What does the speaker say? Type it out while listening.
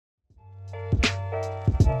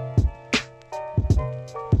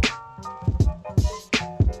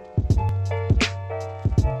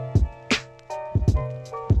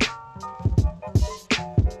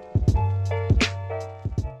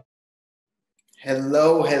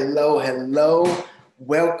Hello, hello, hello.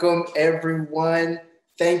 Welcome, everyone.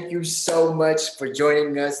 Thank you so much for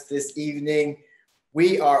joining us this evening.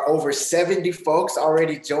 We are over 70 folks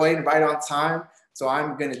already joined right on time. So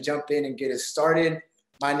I'm going to jump in and get us started.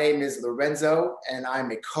 My name is Lorenzo, and I'm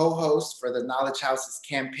a co-host for the Knowledge House's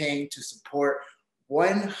campaign to support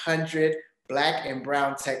 100 Black and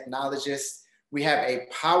Brown technologists. We have a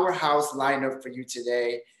powerhouse lineup for you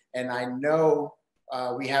today, and I know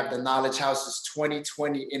we have the Knowledge House's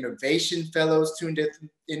 2020 Innovation Fellows tuned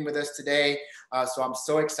in with us today. So I'm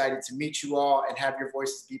so excited to meet you all and have your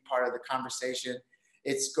voices be part of the conversation.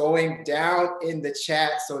 It's going down in the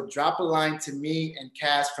chat, so drop a line to me and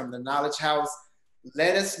Cass from the Knowledge House.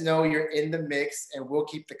 Let us know you're in the mix and we'll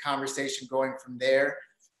keep the conversation going from there.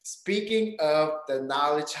 Speaking of the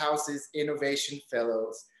Knowledge House's Innovation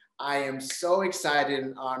Fellows, I am so excited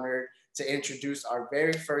and honored to introduce our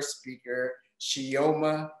very first speaker,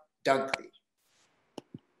 Chioma Dunkley.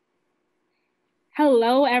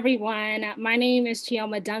 Hello, everyone. My name is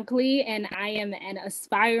Chioma Dunkley, and I am an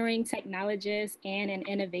aspiring technologist and an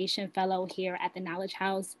innovation fellow here at the Knowledge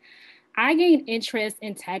House. I gained interest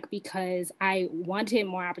in tech because I wanted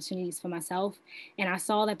more opportunities for myself, and I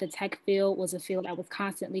saw that the tech field was a field that was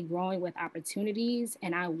constantly growing with opportunities,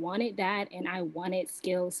 and I wanted that, and I wanted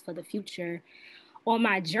skills for the future. On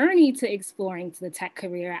my journey to exploring the tech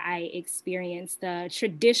career, I experienced the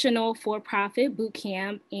traditional for-profit boot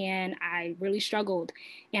camp, and I really struggled.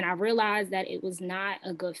 And I realized that it was not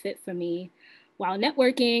a good fit for me. While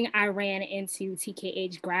networking, I ran into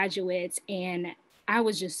TKH graduates, and I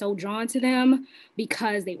was just so drawn to them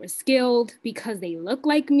because they were skilled, because they looked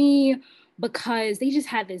like me, because they just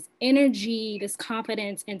had this energy, this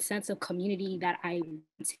confidence, and sense of community that I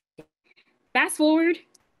wanted. Fast forward,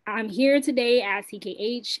 I'm here today at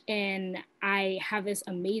TKH, and I have this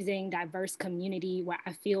amazing, diverse community where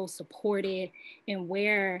I feel supported and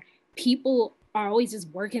where people are always just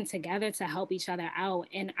working together to help each other out.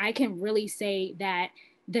 And I can really say that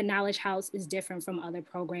the Knowledge House is different from other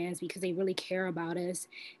programs because they really care about us.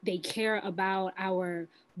 They care about our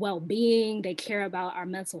well-being, they care about our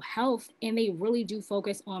mental health, and they really do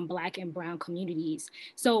focus on Black and Brown communities.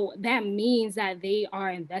 So that means that they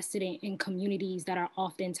are invested in communities that are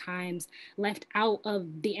oftentimes left out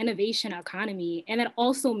of the innovation economy. And that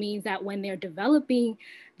also means that when they're developing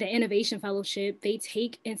the Innovation Fellowship, they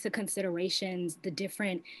take into considerations the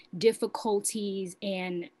different difficulties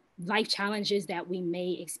and life challenges that we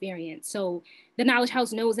may experience. So the Knowledge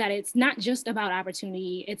House knows that it's not just about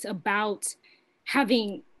opportunity, it's about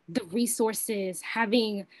having the resources,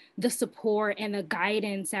 having the support and the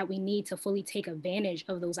guidance that we need to fully take advantage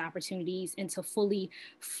of those opportunities and to fully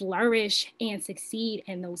flourish and succeed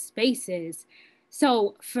in those spaces.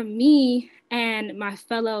 So for me and my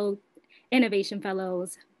fellow Innovation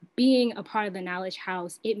Fellows, being a part of the Knowledge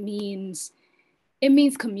House, it means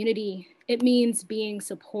community. It means being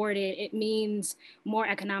supported. It means more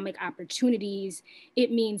economic opportunities.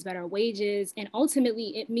 It means better wages. And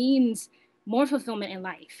ultimately, it means more fulfillment in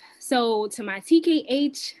life. So to my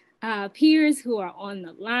TKH peers who are on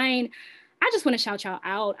the line, I just want to shout y'all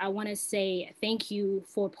out. I want to say thank you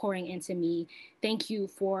for pouring into me. Thank you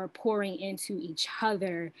for pouring into each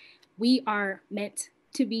other. We are meant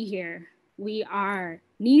to be here. We are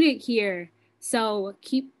needed here. So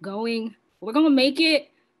keep going. We're going to make it.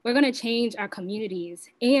 We're going to change our communities.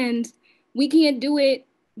 And we can't do it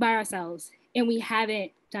by ourselves. And we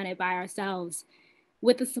haven't done it by ourselves.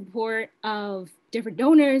 With the support of different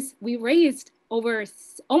donors, we raised over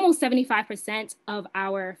almost 75% of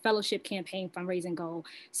our fellowship campaign fundraising goal.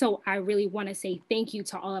 So I really want to say thank you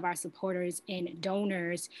to all of our supporters and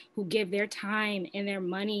donors who give their time and their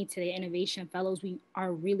money to the Innovation Fellows. We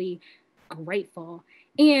are really grateful.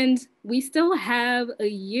 And we still have a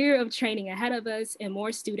year of training ahead of us and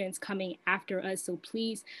more students coming after us. So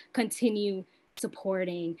please continue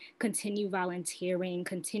supporting, continue volunteering,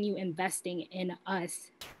 continue investing in us.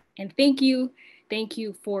 And thank you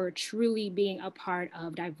for truly being a part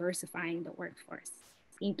of diversifying the workforce.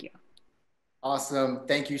 Thank you. Awesome.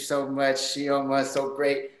 Thank you so much, Chioma. So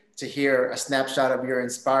great to hear a snapshot of your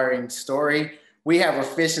inspiring story. We have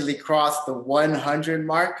officially crossed the 100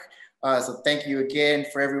 mark. So thank you again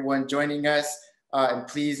for everyone joining us. And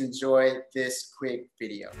please enjoy this quick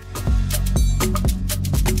video.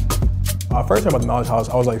 First time about the Knowledge House,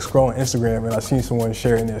 I was like scrolling Instagram and I seen someone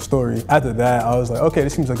sharing their story. After that, I was like, okay,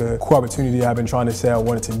 this seems like a cool opportunity. I've been trying to say I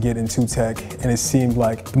wanted to get into tech, and it seemed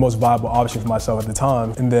like the most viable option for myself at the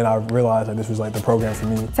time. And then I realized that this was like the program for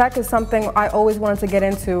me. Tech is something I always wanted to get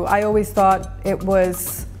into. I always thought it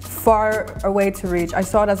was far away to reach. I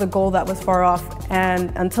saw it as a goal that was far off,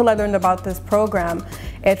 and until I learned about this program,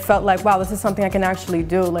 it felt like, wow, this is something I can actually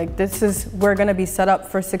do. Like, we're gonna be set up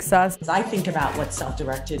for success. As I think about what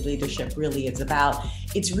self-directed leadership really is about,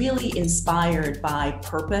 it's really inspired by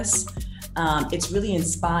purpose. It's really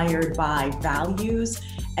inspired by values,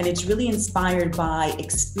 and it's really inspired by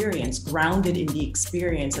experience, grounded in the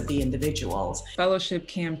experience of the individuals. Fellowship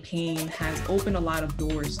campaign has opened a lot of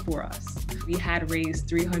doors for us. We had raised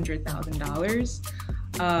 $300,000.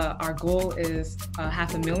 Our goal is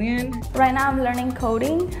 $500,000. Right now I'm learning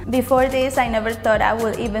coding. Before this, I never thought I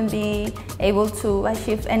would even be able to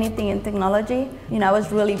achieve anything in technology. You know, I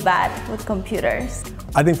was really bad with computers.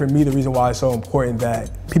 I think for me, the reason why it's so important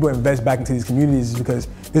that people invest back into these communities is because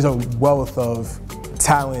there's a wealth of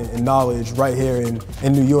talent and knowledge right here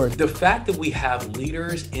in New York. The fact that we have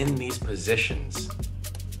leaders in these positions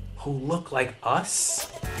who look like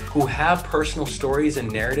us, who have personal stories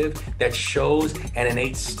and narrative that shows an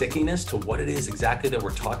innate stickiness to what it is exactly that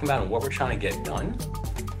we're talking about and what we're trying to get done,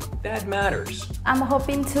 that matters. I'm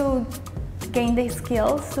hoping to gain the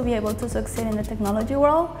skills to be able to succeed in the technology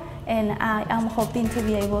world, and I am hoping to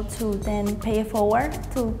be able to then pay it forward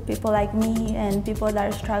to people like me and people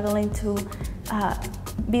that are struggling to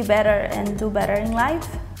be better and do better in life.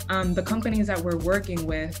 The companies that we're working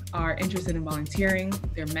with are interested in volunteering,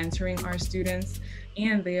 they're mentoring our students,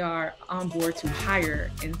 and they are on board to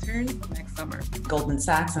hire interns next summer. Goldman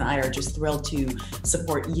Sachs and I are just thrilled to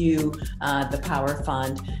support you, the Power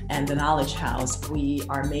Fund, and the Knowledge House. We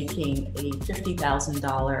are making a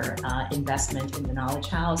 $50,000 investment in the Knowledge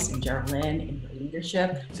House, in Jerelyn, in your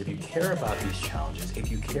leadership. If you care about these challenges,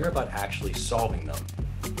 if you care about actually solving them,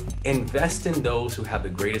 invest in those who have the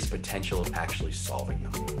greatest potential of actually solving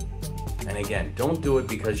them. And again, don't do it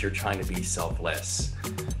because you're trying to be selfless.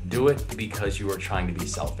 Do it because you are trying to be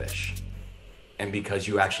selfish and because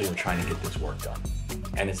you actually are trying to get this work done.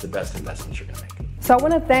 And it's the best investment you're gonna make. So I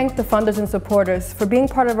want to thank the funders and supporters for being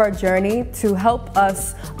part of our journey to help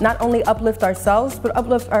us not only uplift ourselves, but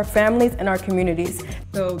uplift our families and our communities.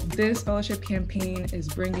 So this fellowship campaign is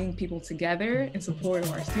bringing people together in support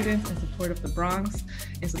of our students, in support of the Bronx,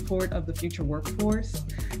 in support of the future workforce.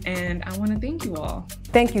 And I want to thank you all.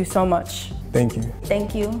 Thank you so much. Thank you.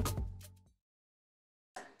 Thank you.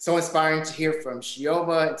 So inspiring to hear from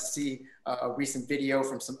Chioma and to see a recent video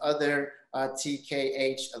from some other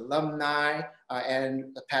TKH alumni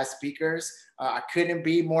and the past speakers. I couldn't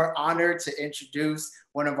be more honored to introduce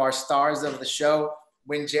one of our stars of the show.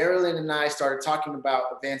 When Jerelyn and I started talking about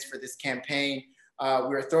events for this campaign, we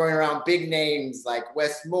were throwing around big names like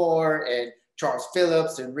Wes Moore and Charles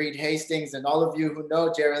Phillips and Reed Hastings, and all of you who know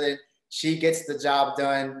Jerelyn, she gets the job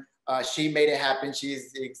done. She made it happen. She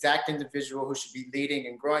is the exact individual who should be leading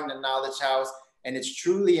and growing the Knowledge House. And it's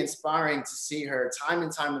truly inspiring to see her time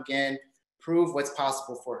and time again prove what's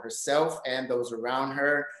possible for herself and those around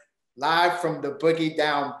her. Live from the boogie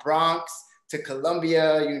down Bronx to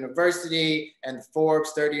Columbia University and the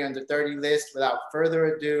Forbes 30 Under 30 list. Without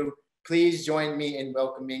further ado, please join me in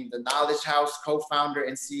welcoming the Knowledge House co-founder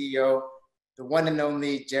and CEO, the one and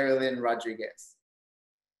only Jerelyn Rodriguez.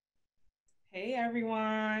 Hey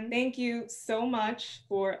everyone, thank you so much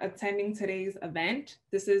for attending today's event.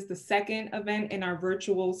 This is the second event in our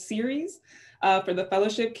virtual series for the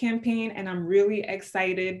fellowship campaign, and I'm really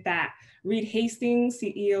excited that Reed Hastings,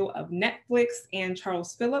 CEO of Netflix, and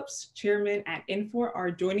Charles Phillips, chairman at Infor,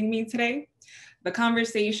 are joining me today. The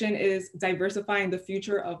conversation is diversifying the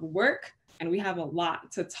future of work, and we have a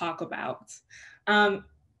lot to talk about.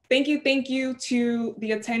 Thank you to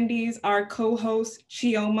the attendees, our co-host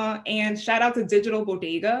Chioma, and shout out to Digital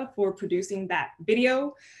Bodega for producing that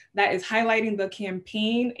video that is highlighting the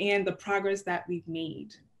campaign and the progress that we've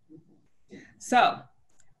made. So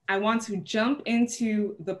I want to jump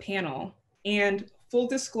into the panel, and full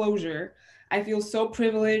disclosure, I feel so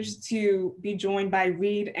privileged to be joined by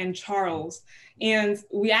Reed and Charles, and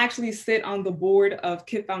we actually sit on the board of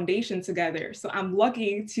KIP Foundation together. So I'm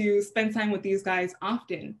lucky to spend time with these guys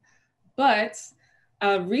often. But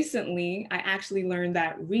recently, I actually learned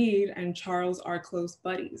that Reed and Charles are close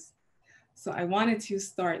buddies. So I wanted to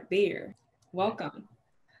start there. Welcome.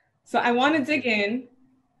 So I want to dig in.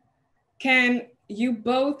 Can you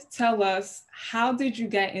both tell us, how did you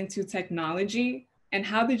get into technology and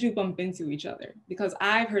how did you bump into each other? Because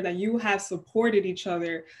I've heard that you have supported each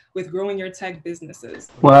other with growing your tech businesses.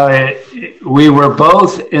 Well, we were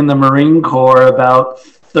both in the Marine Corps about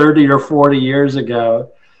 30 or 40 years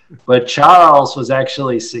ago. But Charles was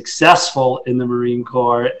actually successful in the Marine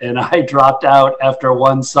Corps, and I dropped out after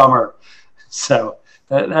one summer. So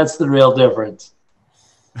that's the real difference.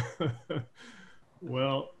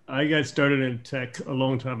 Well, I got started in tech a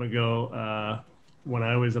long time ago. When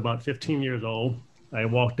I was about 15 years old, I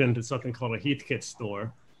walked into something called a Heathkit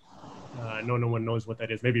store. No one knows what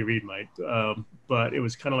that is. Maybe Reed might. But it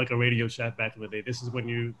was kind of like a Radio Shack back in the day. This is when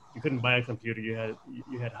you couldn't buy a computer. You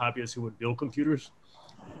had hobbyists who would build computers.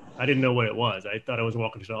 I didn't know what it was. I thought I was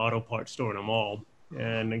walking to the auto parts store in a mall.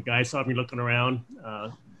 And the guy saw me looking around.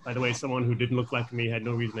 By the way, someone who didn't look like me had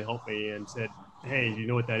no reason to help me and said, "Hey, do you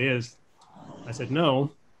know what that is?" I said,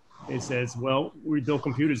 "No." He says, "Well, we build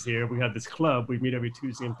computers here. We have this club. We meet every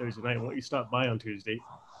Tuesday and Thursday night. Why don't you stop by on Tuesday?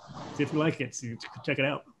 See if you like it. See, check it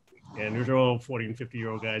out." And these are all 40 and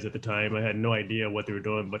 50-year-old guys at the time. I had no idea what they were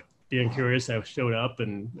doing, but being curious, I showed up,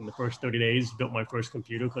 and in the first 30 days, built my first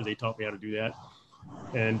computer because they taught me how to do that.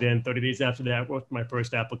 And then 30 days after that, wrote my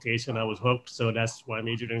first application. I was hooked. So that's why I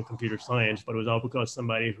majored in computer science. But it was all because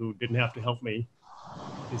somebody who didn't have to help me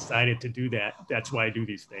decided to do that. That's why I do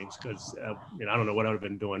these things, because I don't know what I would have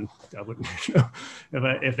been doing. I wouldn't,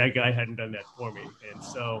 if that guy hadn't done that for me. And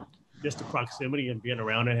so just the proximity and being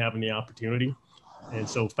around and having the opportunity. And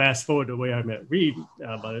so fast forward to the way I met Reed,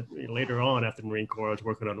 but later on after the Marine Corps, I was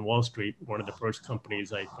working on Wall Street. One of the first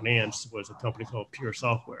companies I financed was a company called Pure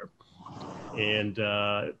Software. And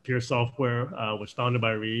Pure Software was founded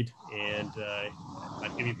by Reed. And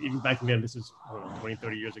even back then, this is 20,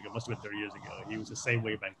 30 years ago, must have been 30 years ago. He was the same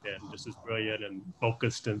way back then, just as brilliant and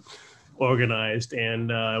focused and organized.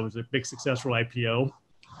 And it was a big successful IPO.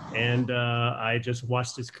 And I just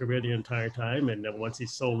watched his career the entire time. And then once he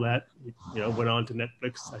sold that, went on to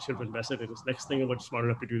Netflix. I should have invested in this next thing. I wasn't smart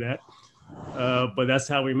enough to do that. But that's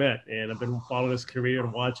how we met. And I've been following his career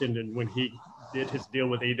and watching. And when he did his deal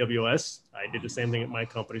with AWS, I did the same thing at my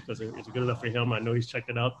company because it's good enough for him. I know he's checked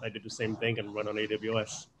it out. I did the same thing and run on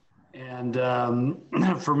AWS. And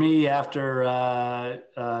for me, after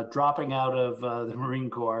dropping out of the Marine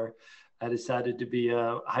Corps, I decided to be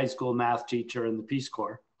a high school math teacher in the Peace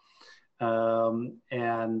Corps.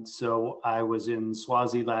 And so I was in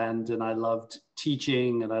Swaziland, and I loved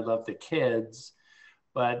teaching and I loved the kids,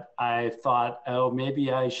 but I thought, oh,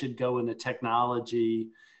 maybe I should go into technology,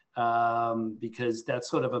 because that's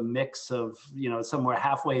sort of a mix of, somewhere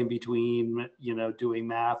halfway in between, doing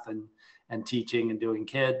math and teaching and doing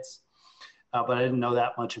kids. But I didn't know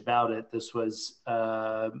that much about it. This was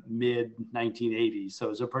mid 1980s, so it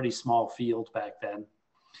was a pretty small field back then.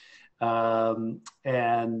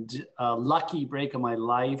 And a lucky break of my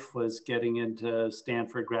life was getting into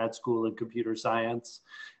Stanford grad school in computer science,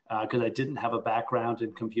 because I didn't have a background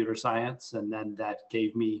in computer science. And then that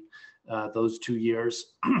gave me those 2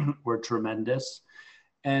 years were tremendous.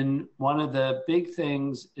 And one of the big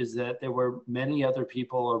things is that there were many other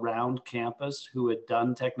people around campus who had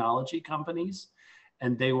done technology companies,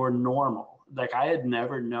 and they were normal. Like, I had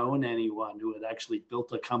never known anyone who had actually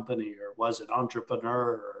built a company or was an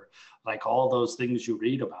entrepreneur or like all those things you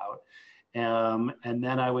read about. And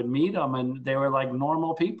then I would meet them, and they were like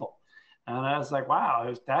normal people. And I was like, wow,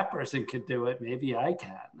 if that person could do it, maybe I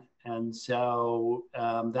can. And so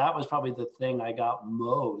that was probably the thing I got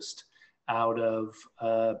most out of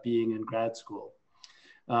being in grad school.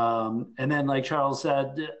 And then, like Charles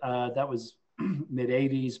said, that was mid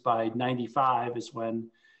 80s. By 95 is when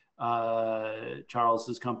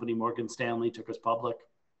Charles's company, Morgan Stanley, took us public.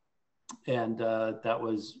 And that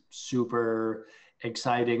was super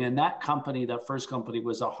exciting. And that company, that first company,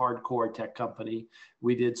 was a hardcore tech company.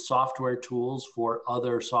 We did software tools for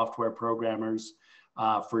other software programmers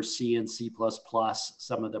for C and C++,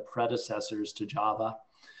 some of the predecessors to Java.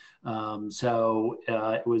 So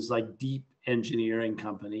it was like deep engineering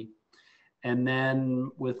company. And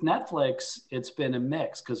then with Netflix, it's been a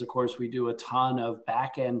mix because, of course, we do a ton of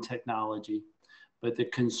back-end technology, but the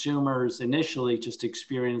consumers initially just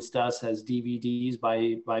experienced us as DVDs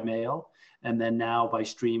by mail, and then now by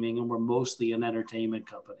streaming, and we're mostly an entertainment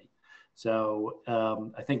company. So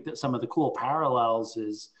I think that some of the cool parallels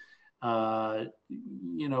is,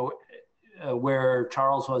 where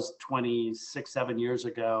Charles was 26, 7 years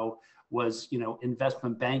ago was,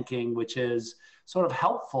 investment banking, which is sort of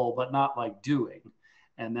helpful, but not like doing.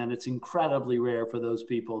 And then it's incredibly rare for those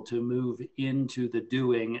people to move into the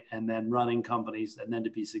doing and then running companies and then to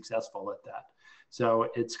be successful at that. So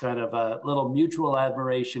it's kind of a little mutual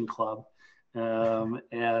admiration club.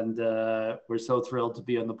 And we're so thrilled to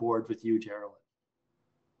be on the board with you, Jerelyn.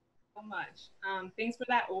 So much. Thanks for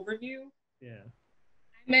that overview. Yeah.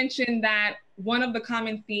 I mentioned that one of the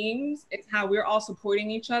common themes is how we're all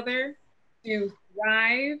supporting each other to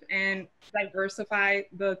thrive and diversify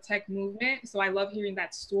the tech movement. So I love hearing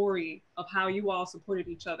that story of how you all supported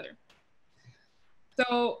each other.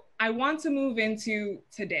 So I want to move into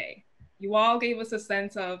today. You all gave us a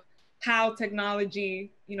sense of how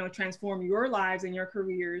technology, transformed your lives and your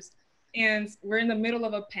careers. And we're in the middle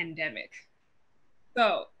of a pandemic.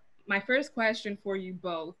 So my first question for you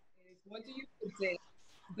both is, what do you predict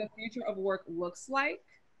the future of work looks like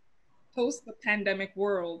post the pandemic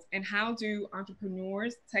world, and how do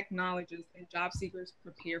entrepreneurs, technologists, and job seekers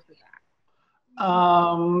prepare for that?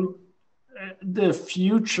 The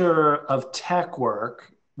future of tech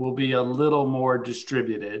work will be a little more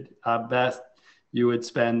distributed. I bet you would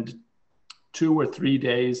spend 2 or 3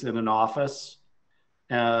 days in an office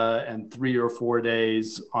and 3 or 4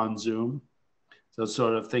 days on Zoom. So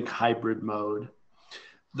sort of think hybrid mode.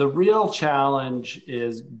 The real challenge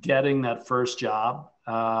is getting that first job.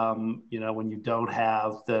 When you don't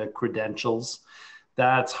have the credentials,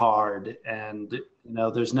 that's hard. And,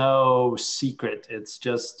 there's no secret. It's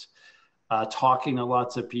just talking to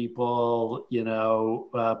lots of people, being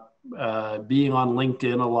on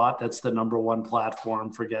LinkedIn a lot. That's the #1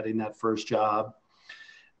 platform for getting that first job.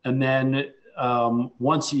 And then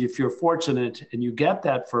if you're fortunate and you get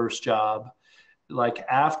that first job, like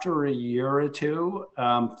after a year or two,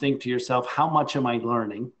 think to yourself, how much am I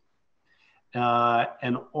learning?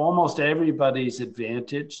 And almost everybody's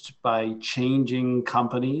advantaged by changing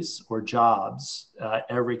companies or jobs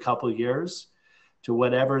every couple of years to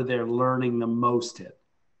whatever they're learning the most in.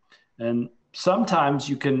 And sometimes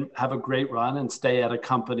you can have a great run and stay at a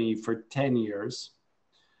company for 10 years,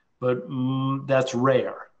 but that's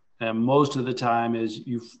rare. And most of the time is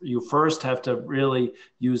you first have to really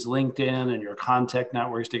use LinkedIn and your contact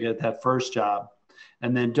networks to get that first job.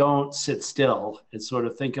 And then don't sit still and sort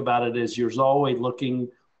of think about it as you're always looking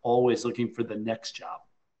for the next job.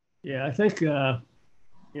 Yeah, I think, the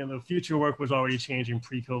future work was already changing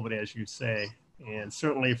pre-COVID, as you say. And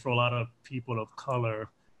certainly for a lot of people of color,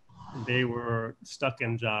 they were stuck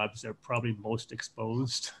in jobs that are probably most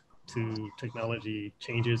exposed to technology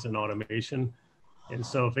changes and automation. And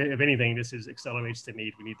so if anything, this accelerates the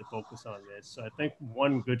need. We need to focus on this. So I think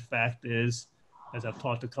one good fact is, as I've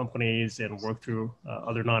talked to companies and worked through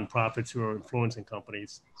other nonprofits who are influencing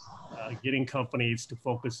companies, getting companies to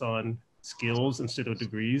focus on skills instead of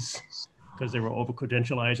degrees, because they were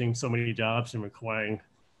over-credentializing so many jobs and requiring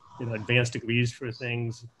advanced degrees for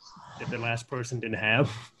things that the last person didn't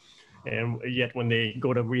have. And yet when they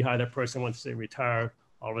go to rehire that person once they retire,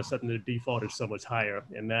 all of a sudden the default is so much higher.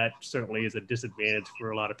 And that certainly is a disadvantage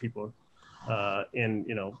for a lot of people in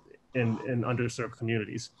underserved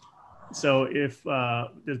communities. So if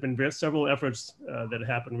there's been several efforts that have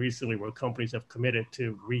happened recently where companies have committed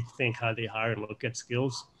to rethink how they hire and look at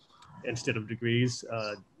skills instead of degrees.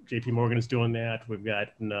 JP Morgan is doing that. We've got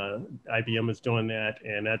IBM is doing that.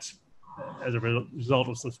 And that's as a result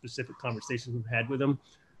of some specific conversations we've had with them.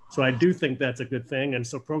 So I do think that's a good thing. And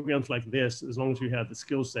so programs like this, as long as you have the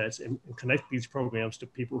skill sets and connect these programs to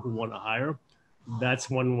people who want to hire, that's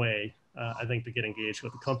one way, I think, to get engaged.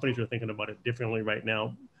 But the companies are thinking about it differently right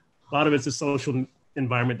now. A lot of it's the social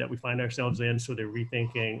environment that we find ourselves in. So they're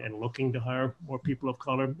rethinking and looking to hire more people of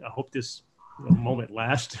color. I hope this moment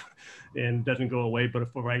lasts and doesn't go away.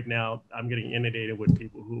 But for right now, I'm getting inundated with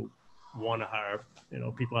people who want to hire,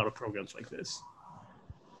 people out of programs like this.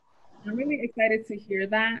 I'm really excited to hear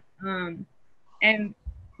that. And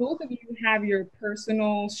both of you have your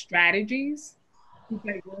personal strategies to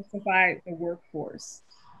diversify the workforce.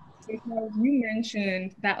 Because you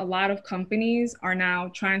mentioned that a lot of companies are now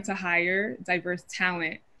trying to hire diverse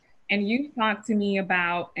talent. And you talked to me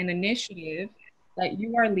about an initiative that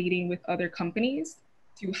you are leading with other companies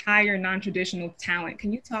to hire non-traditional talent.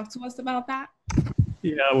 Can you talk to us about that?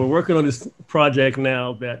 Yeah, we're working on this project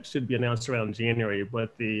now that should be announced around January.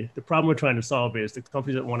 But the problem we're trying to solve is the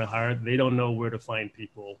companies that want to hire, they don't know where to find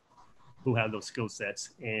people who have those skill sets.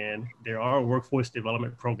 And there are workforce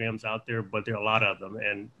development programs out there, but there are a lot of them.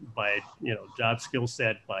 And by job skill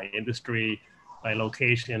set, by industry, by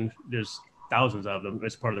location, there's thousands of them.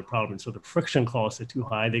 That's part of the problem. And so the friction costs are too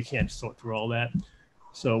high. They can't sort through all that.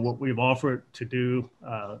 So what we've offered to do,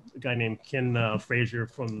 a guy named Ken Frazier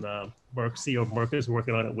from Merck, CEO of Merck, is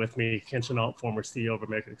working on it with me. Ken Chenault, former CEO of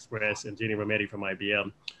American Express, and Jenny Rometty from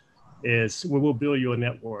IBM, is we will build you a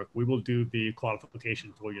network. We will do the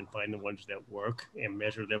qualification for you and find the ones that work and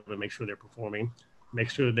measure them and make sure they're performing. Make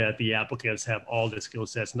sure that the applicants have all the skill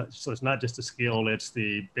sets. So it's not just a skill, it's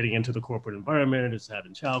the fitting into the corporate environment, it's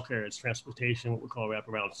having childcare, it's transportation, what we call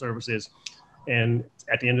wraparound services. And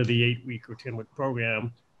at the end of the 8-week or 10-week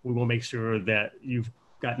program, we will make sure that you've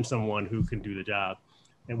gotten someone who can do the job,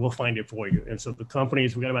 and we'll find it for you. And so the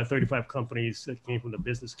companies, we got about 35 companies that came from the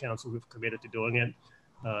Business Council who've committed to doing it.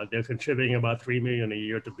 They're contributing about $3 million a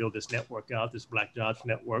year to build this network out, this Black Jobs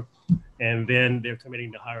Network. And then they're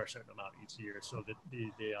committing to hire a certain amount each year. So the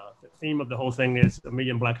theme of the whole thing is 1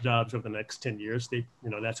 million Black jobs over the next 10 years.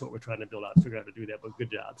 That's what we're trying to build out, figure out how to do that, but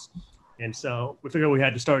good jobs. And so we figured we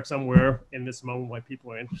had to start somewhere in this moment why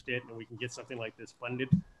people are interested and we can get something like this funded.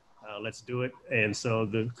 Let's do it. And so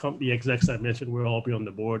the company execs I mentioned, we'll all be on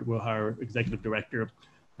the board. We'll hire executive director,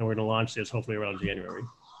 and we're going to launch this hopefully around January.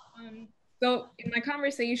 So in my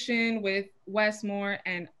conversation with Wes Moore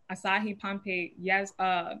and Asahi Pompey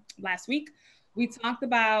last week, we talked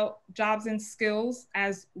about jobs and skills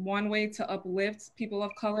as one way to uplift people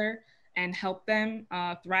of color and help them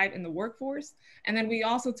thrive in the workforce. And then we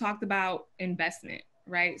also talked about investment,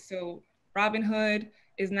 right? So Robinhood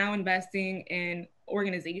is now investing in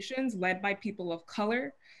organizations led by people of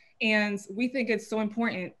color. And we think it's so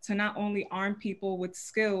important to not only arm people with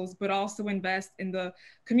skills, but also invest in the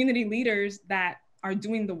community leaders that are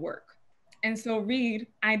doing the work. And so Reed,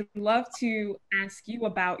 I'd love to ask you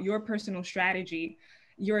about your personal strategy.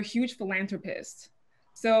 You're a huge philanthropist.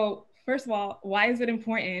 So first of all, why is it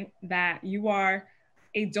important that you are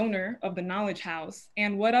a donor of the Knowledge House?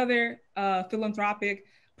 And what other philanthropic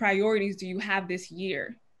priorities do you have this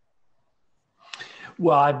year?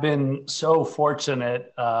 Well, I've been so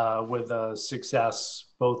fortunate with the success,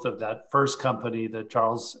 both of that first company that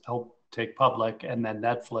Charles helped take public and then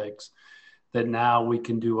Netflix, that now we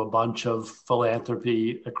can do a bunch of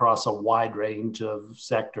philanthropy across a wide range of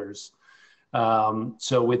sectors.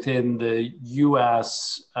 So within the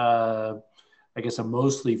US, I guess I'm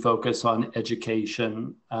mostly focused on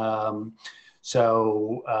education.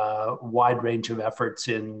 So wide range of efforts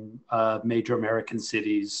in major American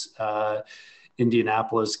cities,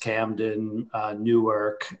 Indianapolis, Camden,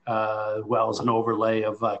 Newark, as well as an overlay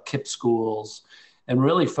of KIPP schools, and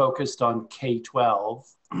really focused on K-12.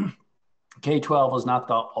 K-12 is not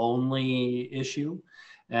the only issue,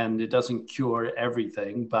 and it doesn't cure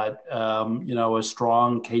everything, but a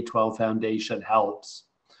strong K-12 foundation helps.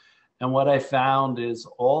 And what I found is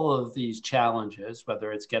all of these challenges,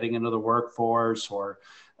 whether it's getting into the workforce or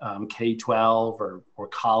K-12 or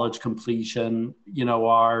college completion,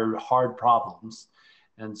 are hard problems.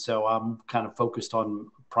 And so I'm kind of focused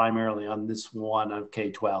primarily on this one of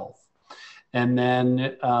K-12. And then,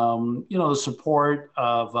 the support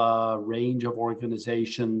of a range of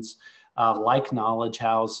organizations like Knowledge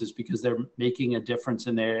House is because they're making a difference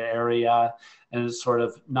in their area. And it's sort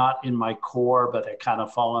of not in my core, but I kind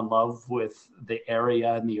of fall in love with the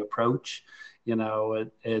area and the approach. So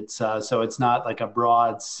it's not like a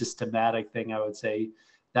broad systematic thing. I would say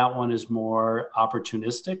that one is more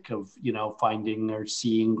opportunistic of, finding or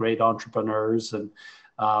seeing great entrepreneurs and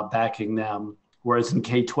backing them. Whereas in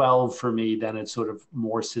K-12 for me, then it's sort of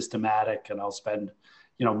more systematic, and I'll spend,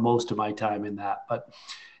 most of my time in that. But,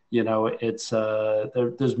 it's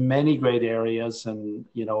there's many great areas and,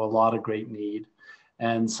 a lot of great need.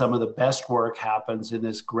 And some of the best work happens in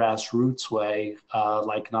this grassroots way,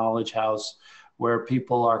 like Knowledge House, where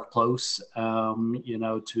people are close,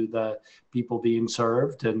 to the people being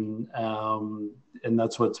served. And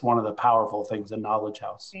that's what's one of the powerful things in Knowledge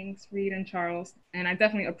House. Thanks, Reed and Charles. And I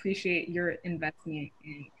definitely appreciate your investment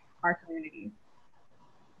in our community.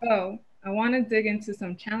 So I want to dig into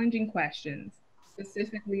some challenging questions,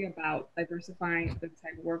 specifically about diversifying the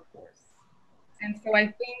tech workforce. And so I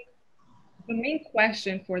think the main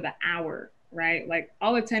question for the hour, right? Like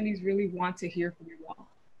all attendees really want to hear from you all.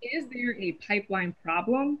 Is there a pipeline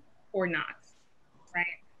problem or not, right?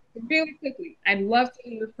 So really quickly, I'd love to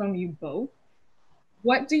hear from you both.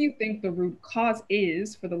 What do you think the root cause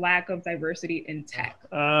is for the lack of diversity in tech?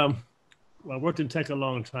 Well, I worked in tech a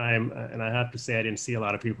long time, and I have to say I didn't see a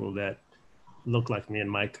lot of people that look like me in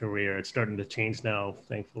my career. It's starting to change now,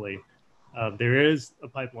 thankfully. There is a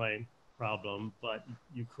pipeline problem, but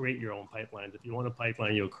you create your own pipelines. If you want a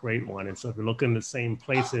pipeline, you'll create one. And so if you're looking in the same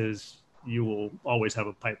places, you will always have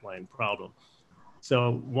a pipeline problem.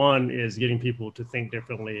 So one is getting people to think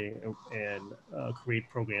differently and create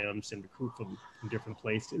programs and recruit from different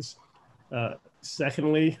places.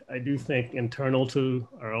 Secondly, I do think internal to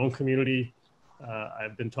our own community,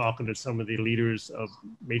 I've been talking to some of the leaders of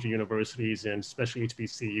major universities and especially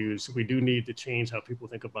HBCUs. We do need to change how people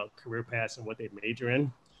think about career paths and what they major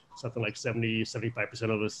in. Something like 75%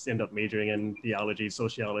 of us end up majoring in theology,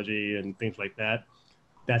 sociology, and things like that.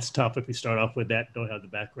 That's tough if we start off with that, don't have the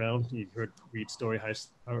background. You heard Reed's story, how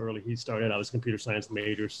early he started. I was a computer science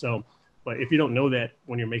major. So, but if you don't know that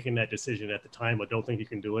when you're making that decision at the time, or don't think you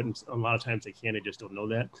can do it, and a lot of times they can, they just don't know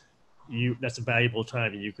that, that's a valuable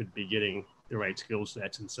time and you could be getting the right skill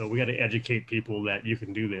sets. And so we got to educate people that you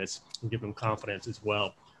can do this and give them confidence as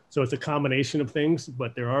well. So it's a combination of things,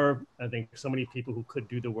 but there are, I think, so many people who could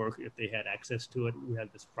do the work if they had access to it. We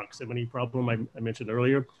had this proximity problem I mentioned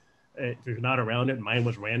earlier. If you're not around it, mine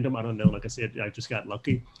was random. I don't know. Like I said, I just got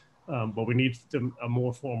lucky. But we need a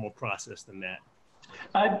more formal process than that.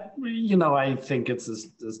 I think it's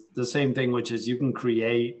the same thing, which is you can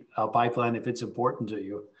create a pipeline if it's important to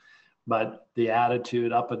you. But the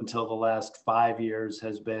attitude up until the last 5 years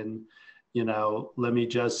has been, let me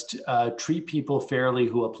just treat people fairly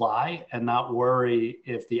who apply and not worry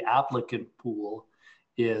if the applicant pool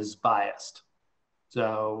is biased.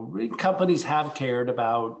 So companies have cared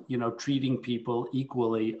about, treating people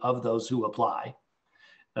equally of those who apply,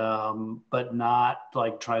 but not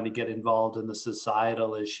like trying to get involved in the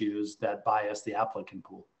societal issues that bias the applicant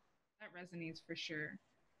pool. That resonates for sure.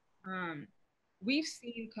 We've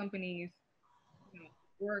seen companies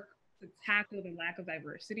work to tackle the lack of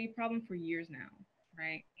diversity problem for years now,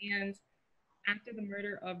 right? And after the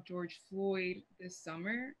murder of George Floyd this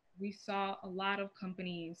summer, we saw a lot of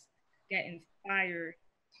companies get inspired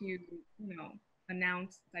to,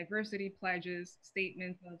 announce diversity pledges,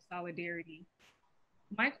 statements of solidarity.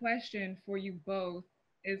 My question for you both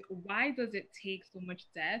is, why does it take so much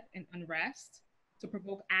death and unrest to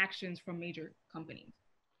provoke actions from major companies?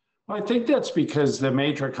 Well, I think that's because the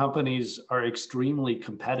major companies are extremely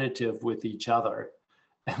competitive with each other,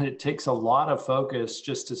 and it takes a lot of focus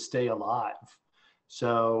just to stay alive.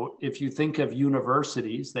 So if you think of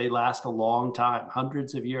universities, they last a long time,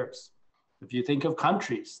 hundreds of years. If you think of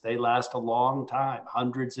countries, they last a long time,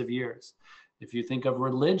 hundreds of years. If you think of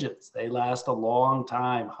religions, they last a long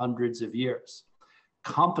time, hundreds of years.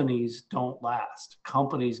 Companies don't last.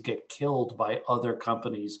 Companies get killed by other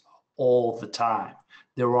companies all the time.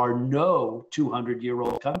 There are no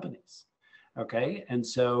 200-year-old companies, okay? And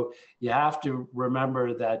so you have to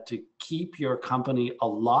remember that to keep your company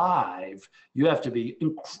alive, you have to be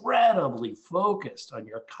incredibly focused on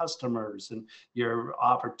your customers and your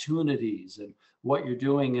opportunities and what you're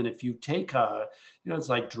doing. And if you take it's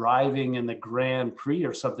like driving in the Grand Prix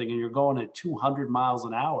or something and you're going at 200 miles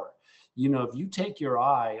an hour. If you take your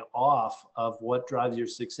eye off of what drives your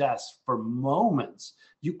success for moments,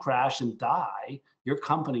 you crash and die, your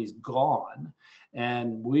company's gone.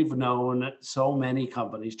 And we've known so many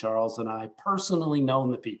companies, Charles and I personally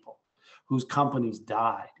known the people whose companies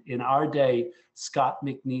died. In our day, Scott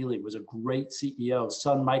McNeely was a great CEO.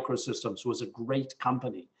 Sun Microsystems was a great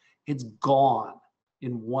company. It's gone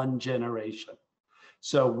in one generation.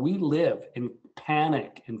 So we live in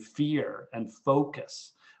panic and fear and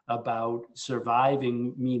focus about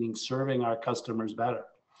surviving, meaning serving our customers better.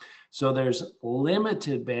 So there's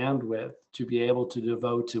limited bandwidth to be able to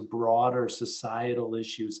devote to broader societal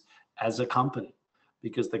issues as a company,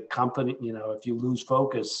 because the company, if you lose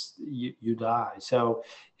focus, you die. So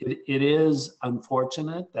it is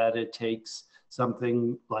unfortunate that it takes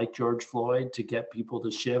something like George Floyd to get people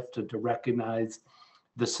to shift and to recognize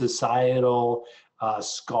the societal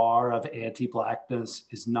scar of anti-Blackness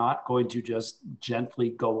is not going to just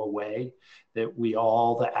gently go away, that we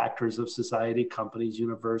all, the actors of society, companies,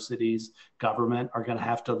 universities, government, are going to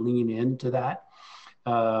have to lean into that.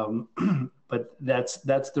 But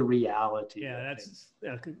that's the reality. Yeah,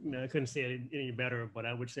 I couldn't say it any better, but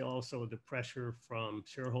I would say also the pressure from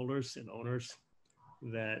shareholders and owners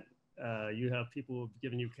that you have people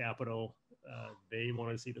giving you capital. They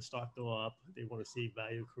want to see the stock go up. They want to see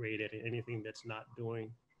value created. Anything that's not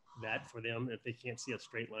doing that for them, if they can't see a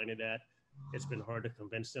straight line of that, it's been hard to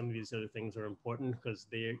convince them these other things are important, because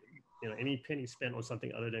any penny spent on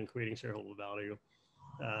something other than creating shareholder value,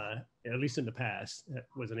 at least in the past,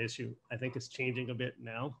 was an issue. I think it's changing a bit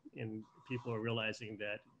now, and people are realizing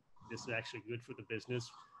that this is actually good for the business.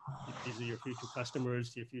 These are your future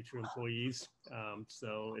customers, your future employees.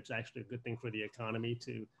 So it's actually a good thing for the economy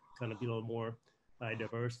to kind of be a little more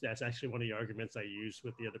diverse. That's actually one of the arguments I used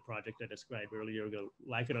with the other project I described earlier ago.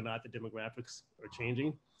 Like it or not, the demographics are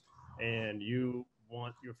changing, and you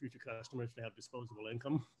want your future customers to have disposable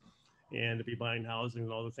income and to be buying housing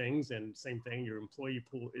and all the things. And same thing, your employee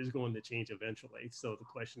pool is going to change eventually. So the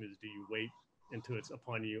question is, do you wait until it's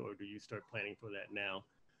upon you, or do you start planning for that now?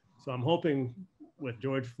 So I'm hoping with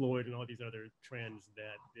George Floyd and all these other trends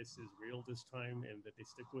that this is real this time and that they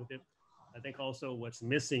stick with it. I think also what's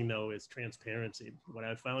missing, though, is transparency. What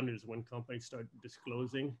I've found is when companies start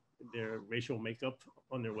disclosing their racial makeup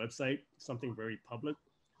on their website, something very public,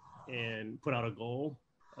 and put out a goal,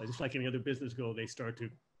 just like any other business goal, they start to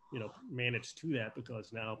manage to that,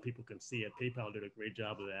 because now people can see it. PayPal did a great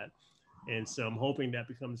job of that. And so I'm hoping that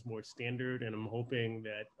becomes more standard, and I'm hoping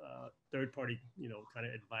that third-party, kind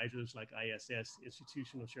of advisors like ISS,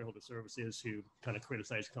 Institutional Shareholder Services, who kind of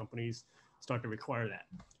criticize companies, start to require that.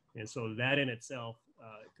 And so that in itself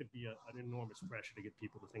could be an enormous pressure to get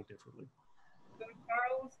people to think differently. So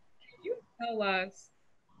Charles, can you tell us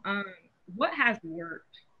what has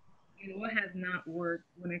worked and what has not worked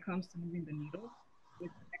when it comes to moving the needle with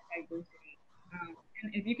tech diversity?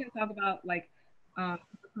 And if you can talk about like the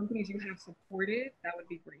companies you have supported, that would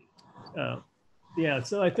be great. Yeah,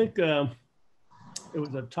 so I think it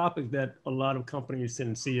was a topic that a lot of companies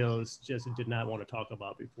and CEOs just did not want to talk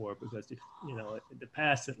about before, because in the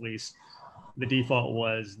past at least, the default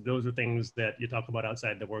was those are things that you talk about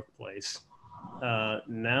outside the workplace.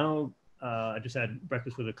 Now, I just had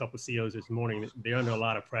breakfast with a couple of CEOs this morning. They're under a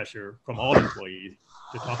lot of pressure from all employees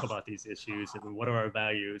to talk about these issues and what are our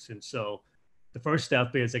values. And so the first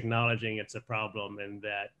step is acknowledging it's a problem and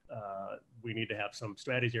that we need to have some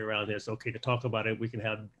strategy around this. Okay, to talk about it, we can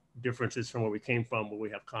have differences from where we came from, where we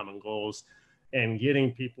have common goals, and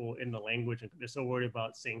getting people in the language. And they're so worried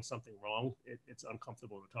about saying something wrong, it's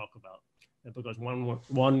uncomfortable to talk about. And because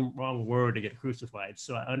one wrong word to get crucified.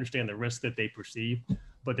 So I understand the risk that they perceive,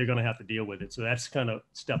 but they're going to have to deal with it. So that's kind of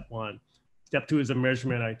step one. Step two is a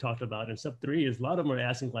measurement I talked about. And step three is a lot of them are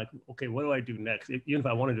asking like, okay, what do I do next? Even if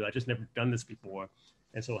I want to do it, I just never done this before.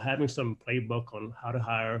 And so having some playbook on how to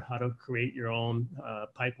hire, how to create your own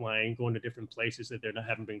pipeline, going to different places that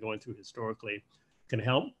haven't been going through historically can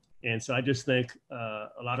help. And so I just think a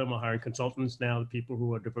lot of them are hiring consultants now. The people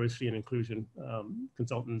who are diversity and inclusion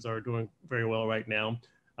consultants are doing very well right now.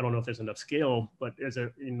 I don't know if there's enough scale, but there's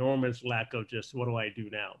an enormous lack of just what do I do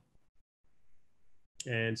now?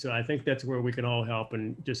 And so I think that's where we can all help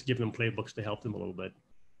and just give them playbooks to help them a little bit.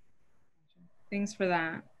 Thanks for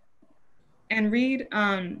that. And Reed,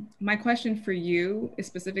 my question for you is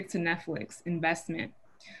specific to Netflix investment.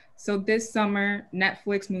 So this summer,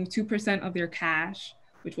 Netflix moved 2% of their cash,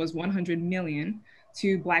 which was 100 million,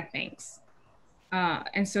 to Black banks.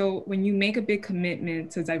 And so when you make a big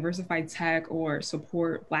commitment to diversify tech or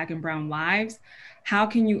support Black and Brown lives, how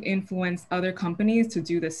can you influence other companies to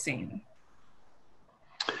do the same?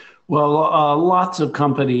 Well, lots of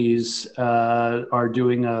companies are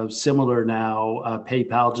doing a similar now.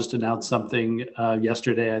 PayPal just announced something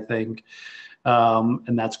yesterday, I think,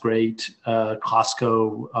 and that's great.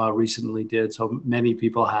 Costco recently did, so many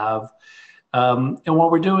people have. And what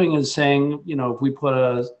we're doing is saying, if we put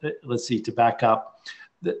to back up,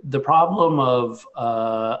 the problem of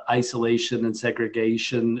isolation and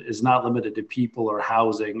segregation is not limited to people or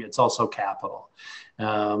housing, it's also capital.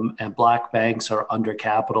 And Black banks are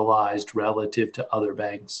undercapitalized relative to other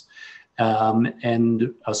banks.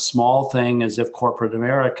 And a small thing is if corporate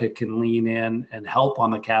America can lean in and help on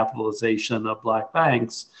the capitalization of Black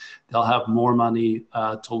banks, they'll have more money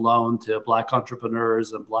to loan to Black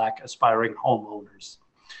entrepreneurs and Black aspiring homeowners.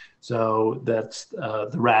 So that's the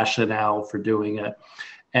rationale for doing it.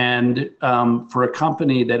 And for a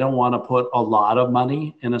company, they don't want to put a lot of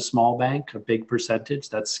money in a small bank, a big percentage,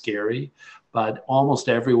 that's scary. But almost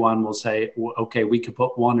everyone will say, okay, we could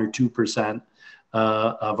put 1 or 2%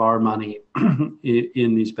 of our money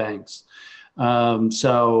in these banks.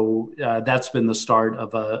 So that's been the start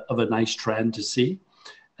of a nice trend to see.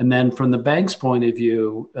 And then from the bank's point of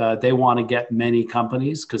view, they want to get many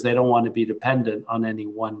companies because they don't want to be dependent on any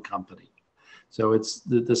one company. So it's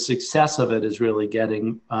the success of it is really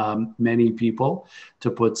getting many people to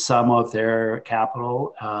put some of their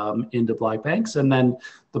capital into Black banks. And then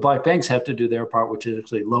the Black banks have to do their part, which is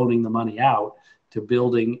actually loaning the money out to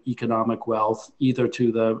building economic wealth, either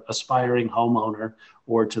to the aspiring homeowner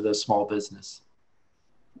or to the small business.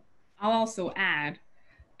 I'll also add,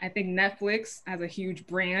 I think Netflix as a huge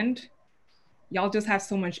brand, y'all just have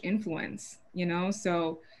so much influence,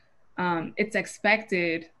 so it's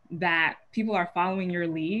expected that people are following your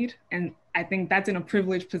lead. And I think that's in a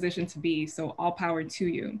privileged position to be, so all power to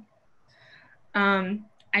you.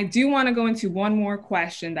 I do want to go into one more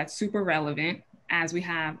question that's super relevant as we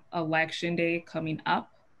have election day coming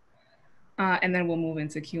up, and then we'll move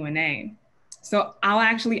into Q&A. So I'll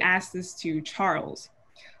actually ask this to Charles.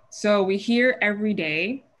 So we hear every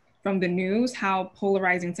day from the news how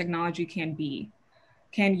polarizing technology can be.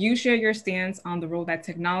 Can you share your stance on the role that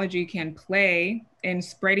technology can play in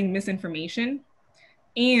spreading misinformation?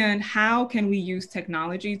 And how can we use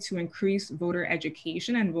technology to increase voter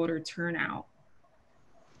education and voter turnout?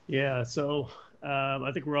 Yeah, so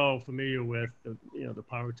I think we're all familiar with the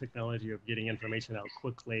power of technology of getting information out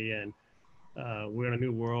quickly, and we're in a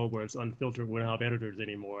new world where it's unfiltered. We don't have editors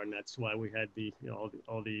anymore, and that's why we had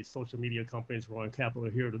all the social media companies were on Capitol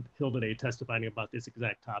Hill today testifying about this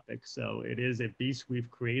exact topic. So it is a beast we've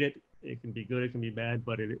created. It can be good, it can be bad,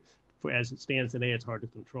 but as it stands today, it's hard to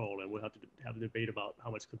control, and we'll have to have a debate about how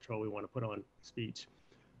much control we want to put on speech.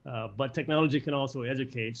 But technology can also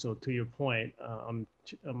educate. So to your point, I'm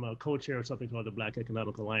a co-chair of something called the Black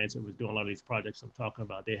Economic Alliance, and we're doing a lot of these projects I'm talking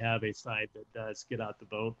about. They have a side that does get out the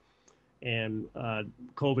vote. And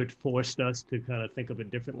COVID forced us to kind of think of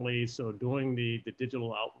it differently. So doing the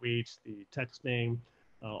digital outreach, the texting,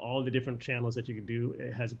 all the different channels that you can do,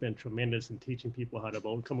 it has been tremendous in teaching people how to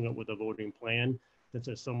vote, coming up with a voting plan, since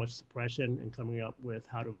there's so much suppression, and coming up with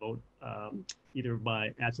how to vote either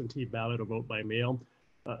by absentee ballot or vote by mail.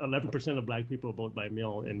 11% of Black people vote by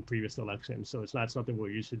mail in previous elections. So it's not something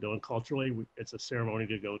we're used to doing culturally. It's a ceremony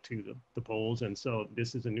to go to the polls. And so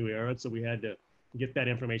this is a new era. So we had to get that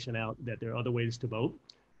information out that there are other ways to vote.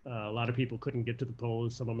 A lot of people couldn't get to the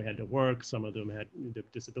polls. Some of them had to work. Some of them had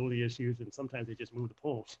disability issues, and sometimes they just moved the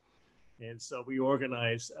polls. And so we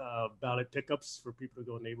organize ballot pickups for people to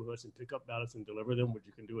go in neighborhoods and pick up ballots and deliver them, which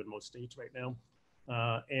you can do in most states right now.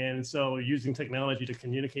 And so using technology to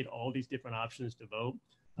communicate all these different options to vote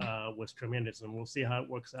was tremendous. And we'll see how it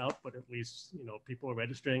works out, but at least, people are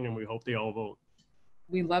registering, and we hope they all vote.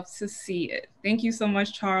 We love to see it. Thank you so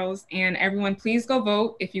much, Charles. And everyone, please go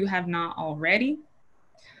vote if you have not already.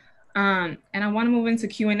 And I want to move into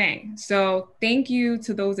Q&A. So thank you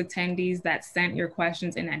to those attendees that sent your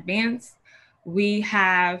questions in advance. We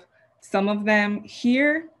have some of them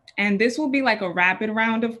here, and this will be like a rapid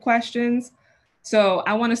round of questions. So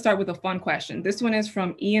I want to start with a fun question. This one is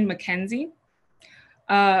from Ian McKenzie,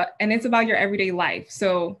 and it's about your everyday life.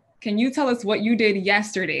 So can you tell us what you did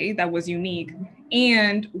yesterday that was unique?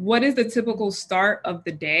 And what is the typical start of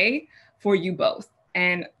the day for you both?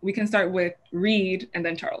 And we can start with Reed and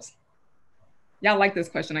then Charles. Y'all like this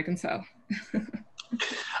question, I can tell.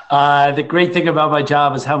 The great thing about my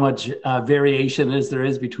job is how much variation there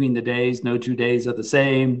is between the days. No 2 days are the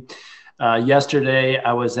same. Yesterday,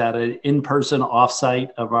 I was at an in-person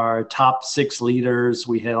offsite of our top 6 leaders.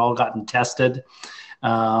 We had all gotten tested.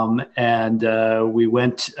 And we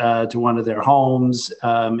went to one of their homes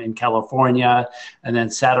in California, and then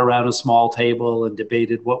sat around a small table and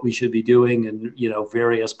debated what we should be doing in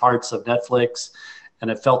various parts of Netflix. And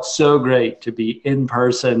it felt so great to be in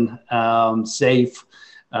person, safe,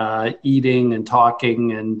 eating and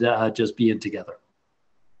talking, and just being together.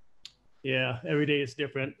 Yeah, every day is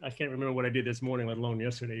different. I can't remember what I did this morning, let alone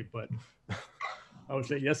yesterday, but I would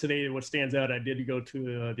say yesterday, what stands out, I did go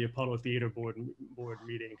to the Apollo Theater board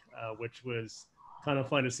meeting, which was kind of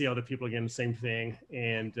fun to see other people again, the same thing.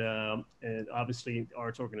 And obviously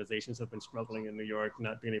arts organizations have been struggling in New York,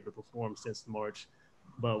 not being able to perform since March,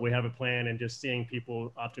 but we have a plan, and just seeing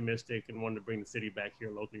people optimistic and wanting to bring the city back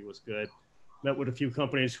here locally was good. Met with a few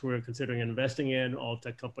companies who are considering investing in, all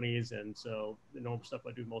tech companies. And so the normal stuff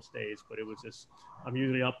I do most days, but it was just, I'm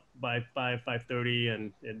usually up by 5:30,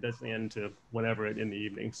 and it doesn't end to whenever in the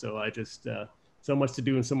evening. So I just, so much to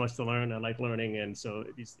do and so much to learn. I like learning. And so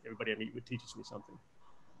everybody I meet with teaches me something.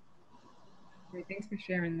 Great, thanks for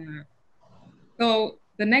sharing that. So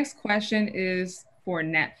the next question is for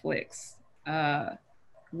Netflix.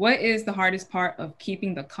 What is the hardest part of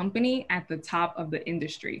keeping the company at the top of the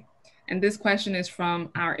industry? And this question is from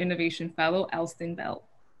our innovation fellow, Elston Bell.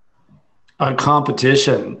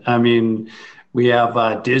 Competition. I mean, we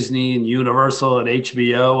have Disney and Universal and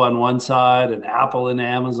HBO on one side, and Apple and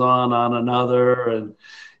Amazon on another. And,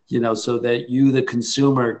 so that you, the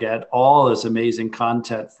consumer, get all this amazing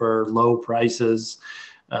content for low prices.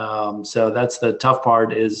 So that's the tough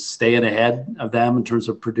part, is staying ahead of them in terms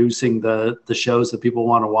of producing the shows that people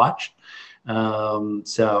want to watch.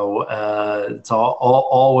 So it's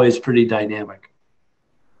always pretty dynamic.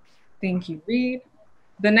 Thank you, Reed.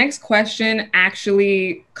 The next question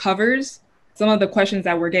actually covers some of the questions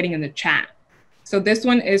that we're getting in the chat. So this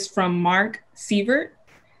one is from Mark Sievert,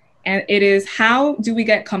 and it is, how do we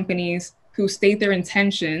get companies who state their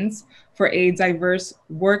intentions for a diverse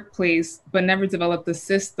workplace but never develop the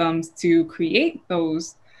systems to create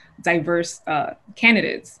those diverse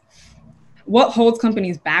candidates? What holds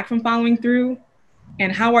companies back from following through?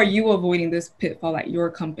 And how are you avoiding this pitfall at your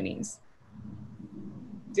companies?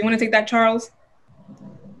 Do you want to take that, Charles?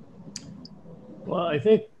 Well, I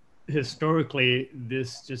think historically,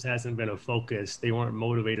 this just hasn't been a focus. They weren't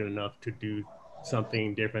motivated enough to do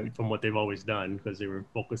something different from what they've always done, because they were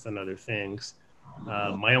focused on other things.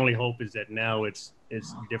 My only hope is that now it's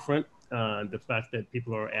different. The fact that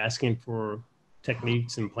people are asking for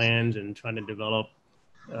techniques and plans and trying to develop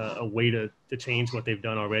a way to change what they've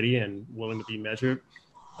done already and willing to be measured.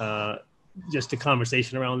 Just a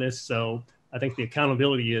conversation around this. So I think the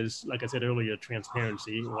accountability is, like I said earlier,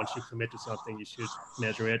 transparency. Once you commit to something, you should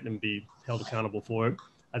measure it and be held accountable for it.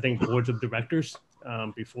 I think boards of directors,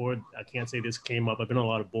 before, I can't say this came up, I've been on a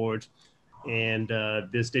lot of boards. And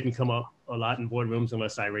this didn't come up a lot in boardrooms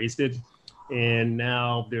unless I raised it. And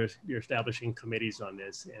now you're establishing committees on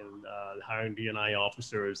this and hiring D&I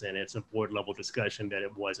officers, and it's a board level discussion that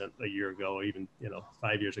it wasn't a year ago, or even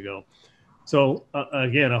 5 years ago. So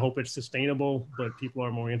again, I hope it's sustainable, but people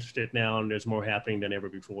are more interested now, and there's more happening than ever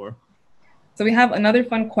before. So we have another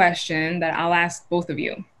fun question that I'll ask both of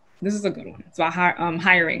you. This is a good one. It's about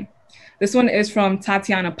hiring. This one is from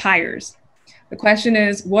Tatiana Pyers. The question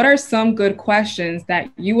is, what are some good questions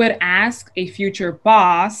that you would ask a future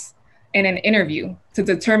boss in an interview to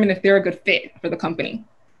determine if they're a good fit for the company?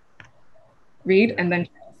 Reed, and then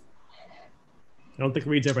Charles. I don't think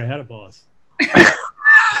Reed's ever had a boss.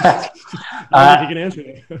 I don't know if you can answer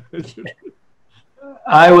that.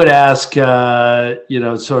 I would ask,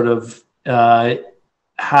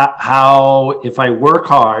 how, if I work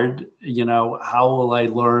hard, how will I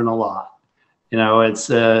learn a lot? It's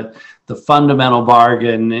the fundamental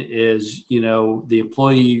bargain is, the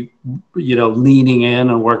employee, leaning in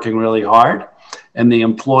and working really hard, and the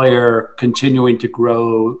employer continuing to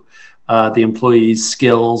grow the employee's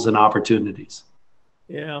skills and opportunities.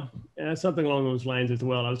 Yeah, and something along those lines as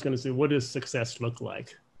well. I was going to say, what does success look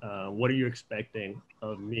like? What are you expecting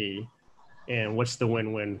of me? And what's the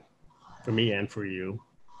win-win for me and for you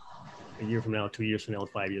a year from now, 2 years from now,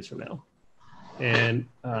 5 years from now? And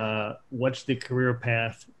what's the career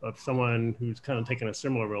path of someone who's kind of taken a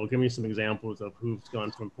similar role? Give me some examples of who's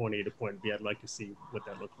gone from point A to point B. I'd like to see what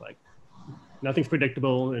that looked like. Nothing's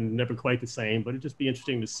predictable and never quite the same, but it'd just be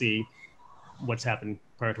interesting to see what's happened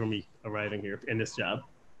prior to me arriving here in this job.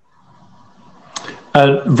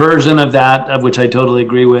 A version of that, of which I totally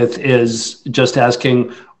agree with, is just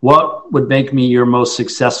asking, what would make me your most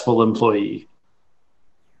successful employee?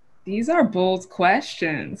 These are bold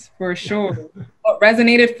questions for sure. What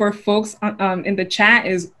resonated for folks in the chat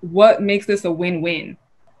is what makes this a win-win.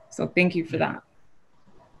 So thank you for that.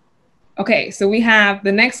 Okay, so we have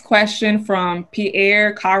the next question from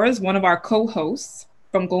Pierre Carras, one of our co-hosts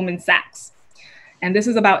from Goldman Sachs. And this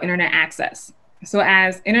is about internet access. So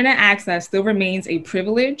as internet access still remains a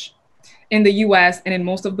privilege in the US and in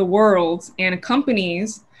most of the world, and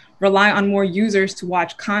companies rely on more users to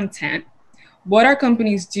watch content, what are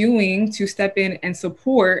companies doing to step in and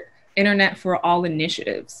support Internet for All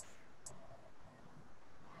initiatives?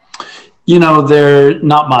 There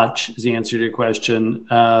not much is the answer to your question.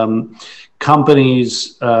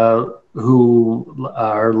 Companies who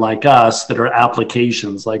are like us, that are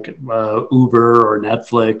applications like Uber or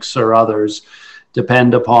Netflix or others,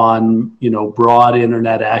 depend upon broad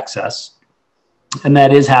internet access, and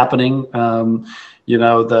that is happening.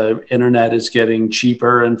 The internet is getting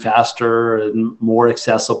cheaper and faster and more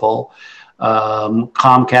accessible.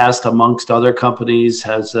 Comcast, amongst other companies,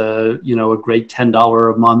 has a great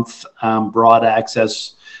 $10 a month broad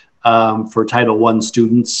access for Title I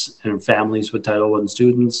students and families with Title I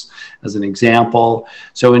students, as an example.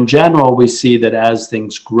 So in general, we see that as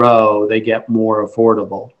things grow, they get more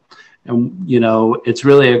affordable. And, it's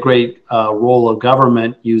really a great role of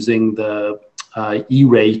government using the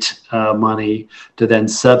E-rate money to then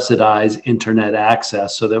subsidize internet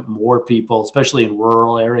access so that more people, especially in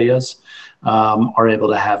rural areas, are able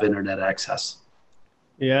to have internet access.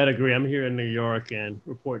 Yeah, I'd agree. I'm here in New York, and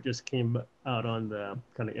report just came out on the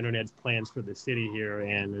kind of internet plans for the city here,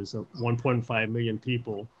 and there's 1.5 million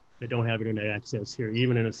people that don't have internet access here,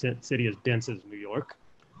 even in a city as dense as New York.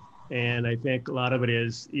 And I think a lot of it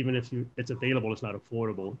is, even if it's available, it's not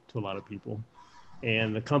affordable to a lot of people.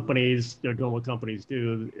 And the companies, they're doing what companies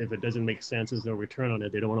do. If it doesn't make sense, there's no return on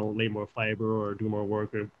it. They don't want to lay more fiber or do more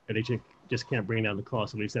work, or they just can't bring down the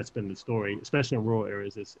cost. At least that's been the story, especially in rural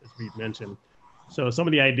areas, as Reed mentioned. So some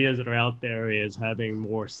of the ideas that are out there is having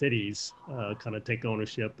more cities kind of take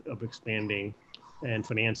ownership of expanding and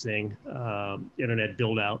financing internet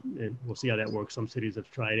build out. And we'll see how that works. Some cities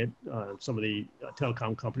have tried it. Some of the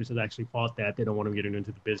telecom companies have actually fought that. They don't want to get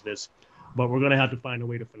into the business. But we're going to have to find a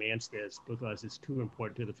way to finance this because it's too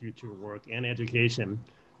important to the future of work and education,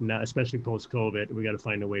 now, especially post-COVID. We got to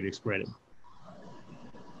find a way to spread it.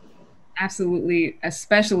 Absolutely,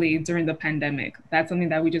 especially during the pandemic. That's something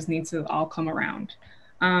that we just need to all come around.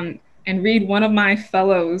 And Reed, one of my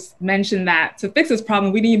fellows, mentioned that to fix this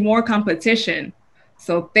problem, we need more competition.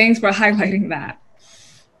 So thanks for highlighting that.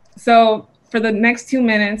 So for the next 2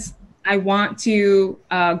 minutes, I want to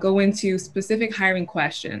go into specific hiring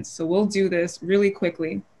questions. So we'll do this really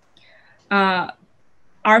quickly.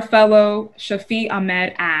 Our fellow Shafi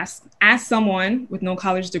Ahmed asks, as someone with no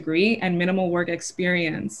college degree and minimal work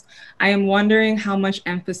experience, I am wondering how much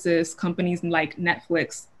emphasis companies like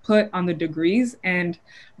Netflix put on the degrees and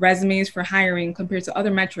resumes for hiring compared to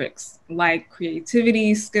other metrics like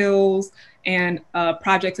creativity, skills, and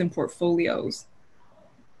projects and portfolios?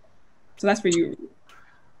 So that's for you.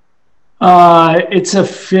 It's a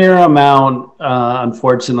fair amount,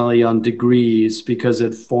 unfortunately, on degrees, because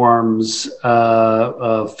it forms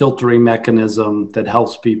a filtering mechanism that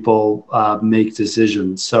helps people make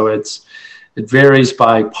decisions. So it varies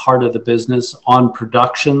by part of the business. On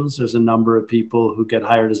productions, there's a number of people who get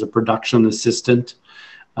hired as a production assistant,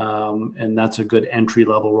 and that's a good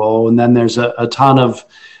entry-level role. And then there's a ton of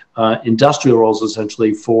industrial roles,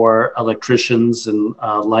 essentially, for electricians and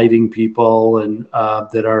lighting people, and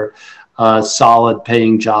that are solid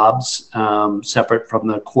paying jobs, separate from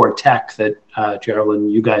the core tech that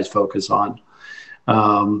Jerelyn, you guys focus on.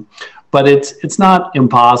 But it's not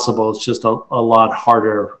impossible. It's just a lot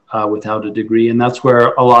harder without a degree. And that's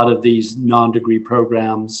where a lot of these non-degree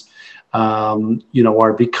programs,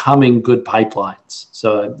 are becoming good pipelines.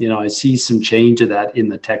 So, I see some change of that in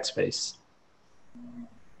the tech space.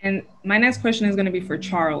 And my next question is going to be for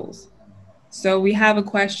Charles. So we have a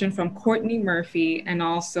question from Courtney Murphy and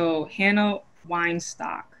also Hannah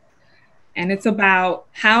Weinstock. And it's about,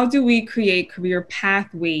 how do we create career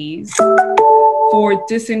pathways for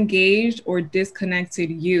disengaged or disconnected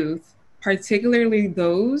youth, particularly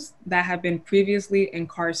those that have been previously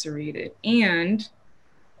incarcerated? And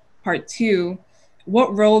part two,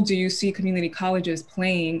 what role do you see community colleges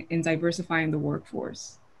playing in diversifying the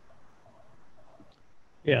workforce?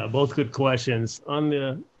 Yeah, both good questions. On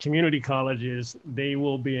the community colleges, they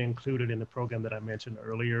will be included in the program that I mentioned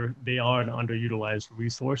earlier. They are an underutilized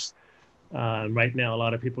resource. Right now, a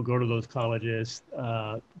lot of people go to those colleges,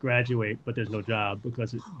 graduate, but there's no job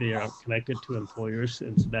because they are connected to employers.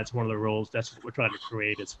 And so that's one of the roles. That's what we're trying to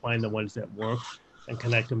create, is find the ones that work and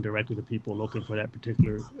connect them directly to people looking for that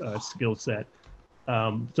particular skill set.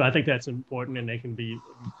 So I think that's important, and they can be,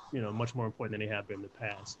 much more important than they have been in the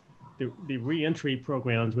past. The reentry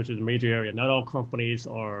programs, which is a major area, not all companies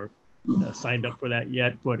are signed up for that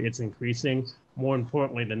yet, but it's increasing. More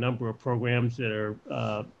importantly, the number of programs that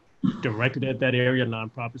are directed at that area,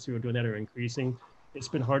 nonprofits who are doing that, are increasing. It's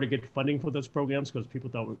been hard to get funding for those programs because people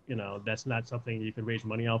thought, that's not something you can raise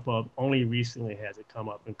money off of. Only recently has it come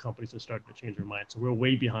up, and companies are starting to change their minds. So we're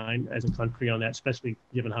way behind as a country on that, especially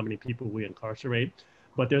given how many people we incarcerate.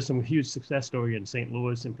 But there's some huge success story in St.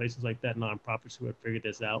 Louis and places like that, nonprofits who have figured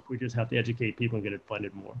this out. We just have to educate people and get it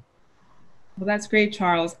funded more. Well, that's great,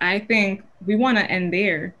 Charles. I think we want to end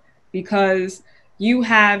there because you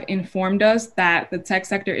have informed us that the tech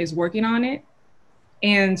sector is working on it.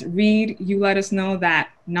 And Reed, you let us know that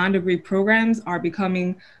non-degree programs are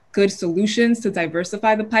becoming good solutions to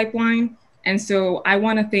diversify the pipeline. And so I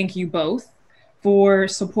want to thank you both for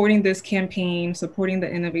supporting this campaign, supporting the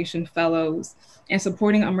Innovation Fellows, and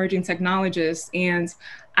supporting emerging technologists. And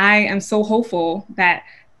I am so hopeful that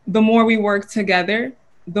the more we work together,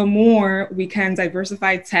 the more we can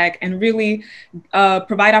diversify tech and really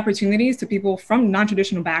provide opportunities to people from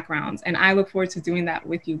non-traditional backgrounds. And I look forward to doing that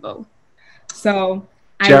with you both. So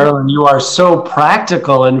Jerelyn, you are so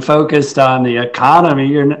practical and focused on the economy.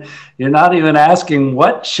 You're not even asking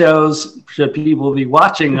what shows should people be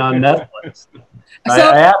watching on Netflix.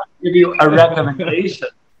 I have to give you a recommendation.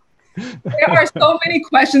 There are so many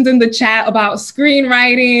questions in the chat about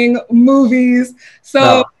screenwriting, movies.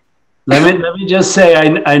 So let me just say,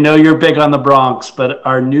 I know you're big on the Bronx, but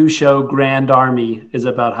our new show, Grand Army, is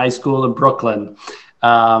about high school in Brooklyn.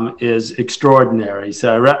 Is extraordinary.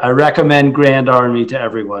 So I recommend Grand Army to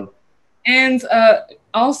everyone. And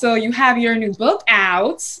also, you have your new book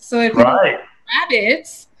out. So if you grab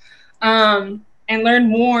it and learn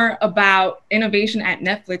more about innovation at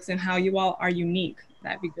Netflix and how you all are unique,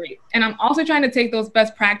 that'd be great. And I'm also trying to take those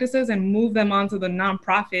best practices and move them onto the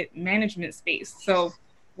nonprofit management space. So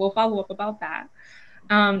we'll follow up about that.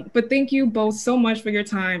 But thank you both so much for your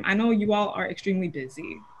time. I know you all are extremely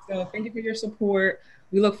busy. So thank you for your support.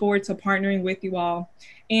 We look forward to partnering with you all.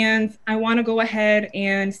 And I want to go ahead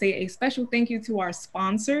and say a special thank you to our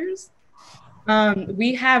sponsors.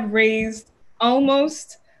 We have raised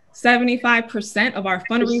almost 75% of our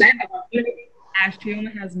fundraising, as Fiona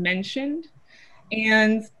has mentioned.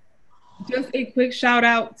 And just a quick shout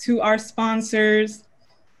out to our sponsors.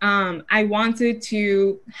 I wanted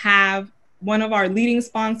to have one of our leading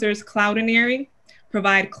sponsors, Cloudinary,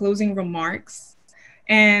 provide closing remarks.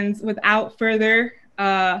 And without further,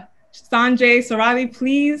 Sanjay Sarali,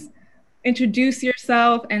 please introduce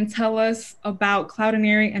yourself and tell us about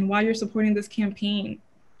Cloudinary and why you're supporting this campaign.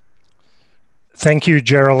 Thank you,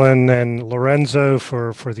 Jerelyn and Lorenzo,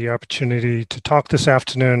 for the opportunity to talk this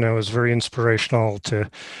afternoon. It was very inspirational to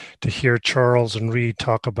hear Charles and Reed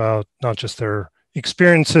talk about not just their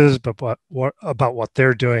experiences, but about what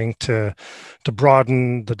they're doing to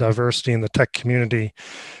broaden the diversity in the tech community.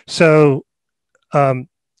 So,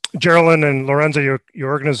 Jerelyn and Lorenzo, your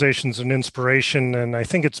organization's an inspiration, and I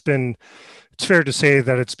think it's fair to say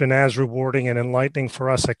that it's been as rewarding and enlightening for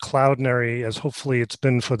us at Cloudinary as hopefully it's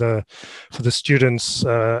been for the students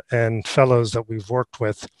and fellows that we've worked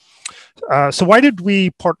with. So why did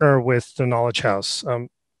we partner with the Knowledge House?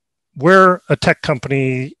 We're a tech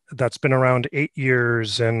company that's been around 8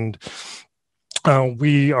 years, and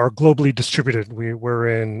we are globally distributed. We're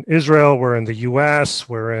in Israel, we're in the US,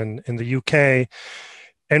 we're in the UK.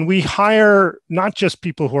 And we hire not just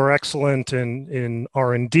people who are excellent in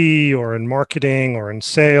R&D or in marketing or in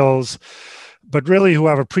sales, but really who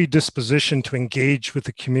have a predisposition to engage with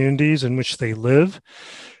the communities in which they live.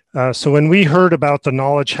 So when we heard about the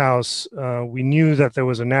Knowledge House, we knew that there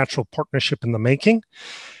was a natural partnership in the making.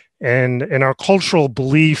 And our cultural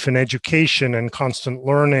belief in education and constant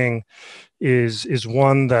learning is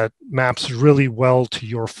one that maps really well to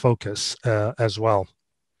your focus as well.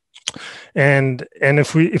 And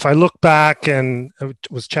if I look back, and I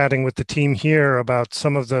was chatting with the team here about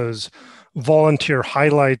some of those volunteer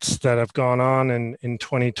highlights that have gone on in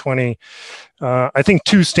 2020, I think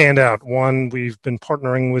two stand out. One, we've been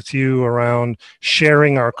partnering with you around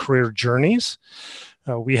sharing our career journeys.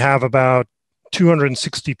 We have about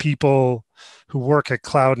 260 people who work at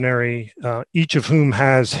Cloudinary, each of whom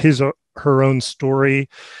has his or her own story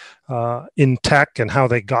in tech and how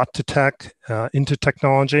they got to tech, into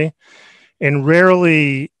technology. And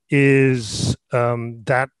rarely is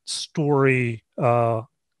that story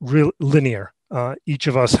linear. Each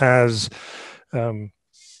of us has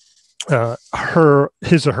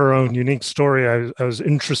his or her own unique story. I was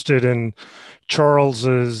interested in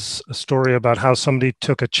Charles's story about how somebody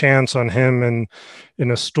took a chance on him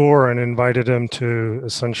in a store and invited him to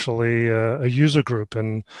essentially a user group.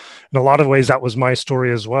 And in a lot of ways, that was my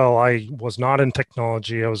story as well. I was not in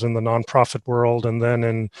technology. I was in the nonprofit world and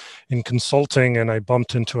then in consulting, and I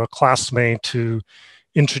bumped into a classmate who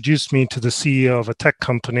introduced me to the CEO of a tech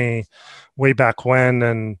company way back when,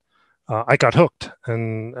 and I got hooked,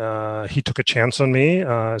 and he took a chance on me,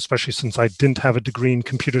 especially since I didn't have a degree in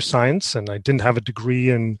computer science and I didn't have a degree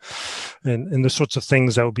in the sorts of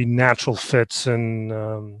things that would be natural fits in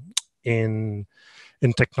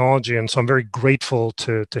technology. And so I'm very grateful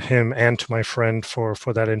to him and to my friend for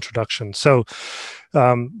that introduction. So,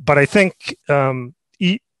 but I think when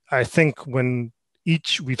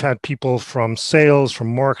we've had people from sales,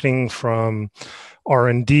 from marketing, from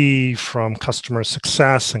R&D, from customer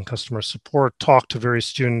success and customer support talk to various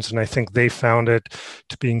students, and I think they found it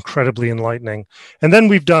to be incredibly enlightening. And then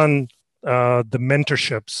we've done the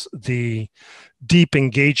mentorships, the deep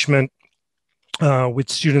engagement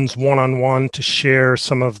with students one-on-one to share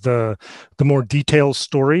some of the more detailed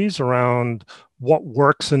stories around what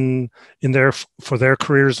works for their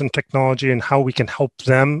careers in technology and how we can help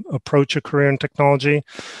them approach a career in technology.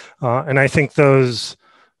 And I think those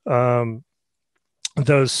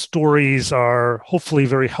stories are hopefully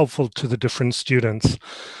very helpful to the different students.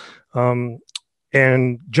 And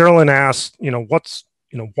Jerelyn asked,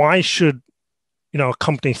 why should a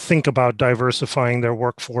company think about diversifying their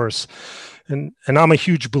workforce? And I'm a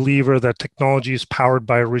huge believer that technology is powered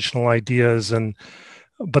by original ideas,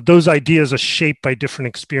 but those ideas are shaped by different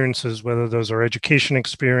experiences, whether those are education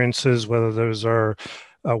experiences, whether those are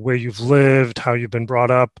where you've lived, how you've been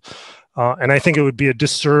brought up. And I think it would be a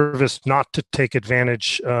disservice not to take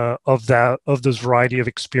advantage of those variety of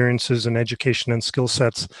experiences and education and skill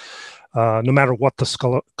sets, no matter what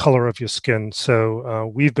the color of your skin.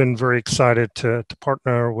 So we've been very excited to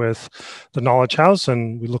partner with the Knowledge House,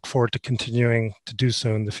 and we look forward to continuing to do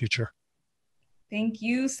so in the future. Thank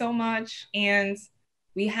you so much. And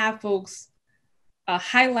we have folks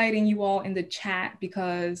highlighting you all in the chat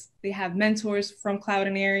because they have mentors from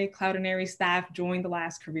Cloudinary. Cloudinary staff joined the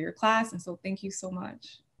last career class. And so thank you so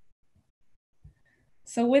much.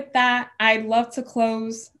 So with that, I'd love to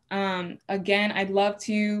close. Again, I'd love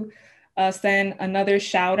to send another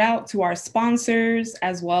shout out to our sponsors,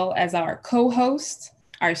 as well as our co-hosts,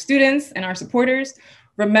 our students, and our supporters.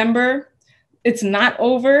 Remember, it's not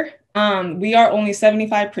over. We are only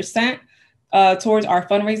 75% towards our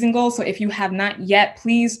fundraising goal. So if you have not yet,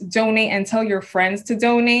 please donate and tell your friends to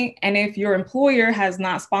donate. And if your employer has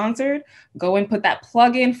not sponsored, go and put that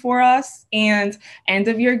plug in for us. And end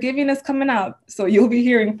of year giving is coming up, so you'll be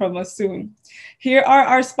hearing from us soon. Here are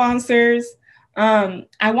our sponsors.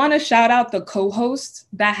 I want to shout out the co-hosts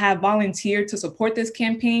that have volunteered to support this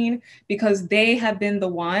campaign, because they have been the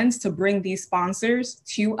ones to bring these sponsors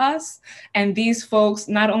to us. And these folks,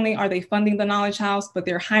 not only are they funding the Knowledge House, but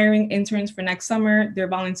they're hiring interns for next summer, they're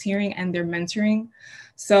volunteering, and they're mentoring.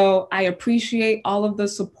 So I appreciate all of the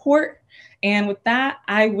support. And with that,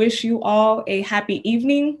 I wish you all a happy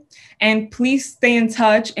evening, and please stay in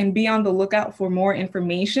touch and be on the lookout for more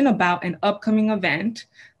information about an upcoming event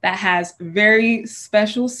that has very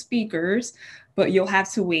special speakers, but you'll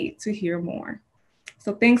have to wait to hear more.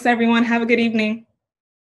 So thanks everyone, have a good evening.